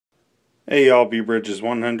Hey y'all, B Bridges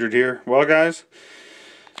 100 here. Well guys,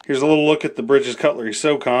 here's a little look at the Bridges Cutlery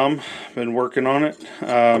Socom. Been working on it.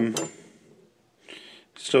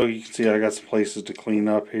 Still, you can see I got some places to clean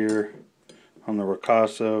up here on the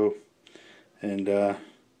ricasso and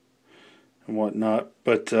whatnot.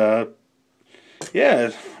 But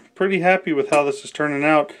yeah, pretty happy with how this is turning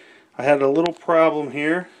out. I had a little problem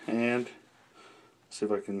here, and let's see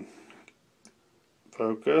if I can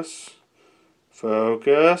focus.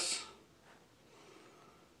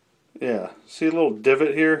 Yeah, see a little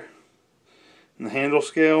divot here in the handle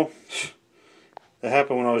scale? That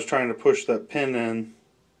happened when I was trying to push that pin in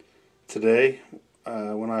today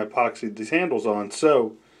when I epoxied these handles on.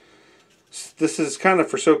 So this is kind of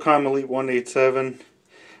for Socom Elite 187.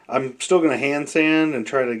 I'm still going to hand sand and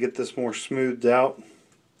try to get this more smoothed out.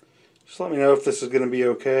 Just let me know if this is going to be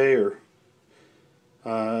okay, or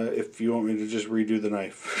if you want me to just redo the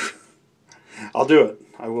knife. I'll do it.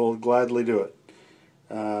 I will gladly do it.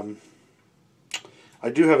 I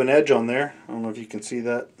do have an edge on there. I don't know if you can see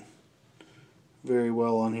that very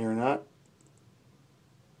well on here or not.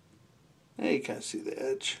 Yeah, you kind of see the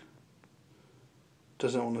edge.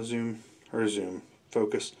 Doesn't want to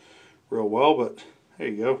focus real well, but there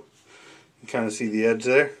you go. You can kind of see the edge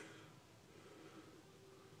there.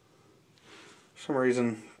 For some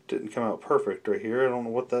reason it didn't come out perfect right here. I don't know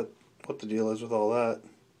what the deal is with all that.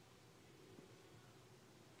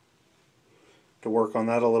 To work on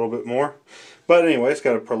that a little bit more, but anyway, it's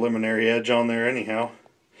got a preliminary edge on there anyhow.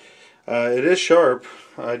 It is sharp.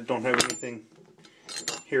 I don't have anything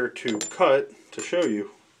here to cut to show you.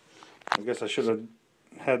 I guess I should have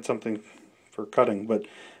had something for cutting, but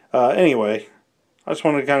anyway, I just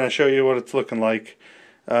wanted to kind of show you what it's looking like.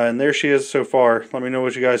 And there she is so far. Let me know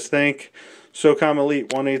what you guys think. Socom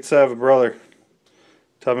Elite 187, brother.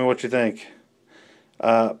 Tell me what you think.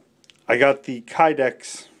 I got the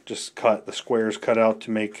Kydex just cut, the squares cut out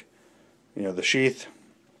to make, you know, the sheath.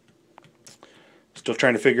 Still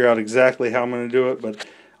trying to figure out exactly how I'm going to do it, but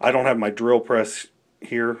I don't have my drill press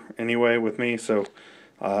here anyway with me, so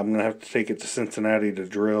I'm going to have to take it to Cincinnati to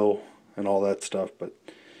drill and all that stuff. But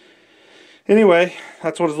anyway,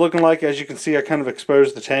 that's what it's looking like. As you can see, I kind of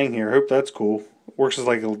exposed the tang here. I hope that's cool. Works as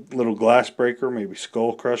like a little glass breaker, maybe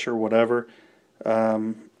skull crusher, whatever.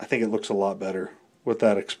 I think it looks a lot better with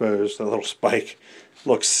that exposed. That little spike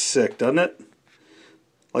looks sick, doesn't it?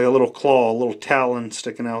 Like a little claw, a little talon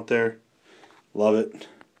sticking out there. Love it.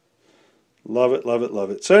 Love it, love it,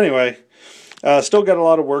 love it. So anyway, still got a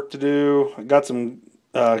lot of work to do. I got some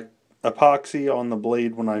epoxy on the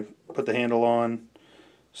blade when I put the handle on.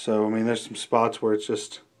 So, I mean, there's some spots where it's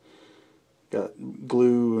just got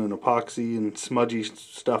glue and epoxy and smudgy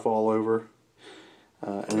stuff all over.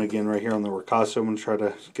 And again, right here on the ricasso, I'm going to try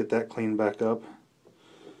to get that cleaned back up.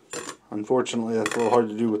 Unfortunately, that's a little hard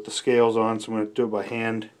to do with the scales on, so I'm going to do it by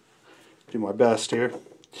hand. Do my best here.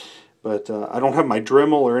 But I don't have my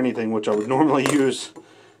Dremel or anything, which I would normally use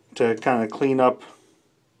to kind of clean up,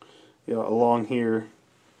 you know, along here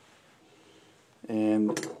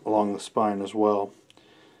and along the spine as well.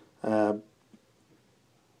 You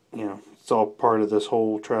know, it's all part of this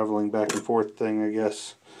whole traveling back and forth thing, I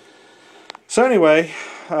guess. So anyway,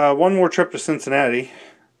 one more trip to Cincinnati.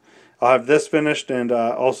 I'll have this finished, and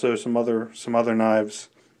also some other knives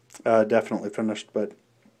definitely finished. But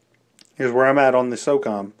here's where I'm at on the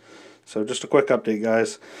Socom. So just a quick update,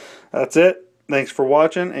 guys. That's it. Thanks for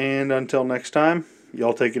watching, and until next time,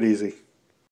 y'all take it easy.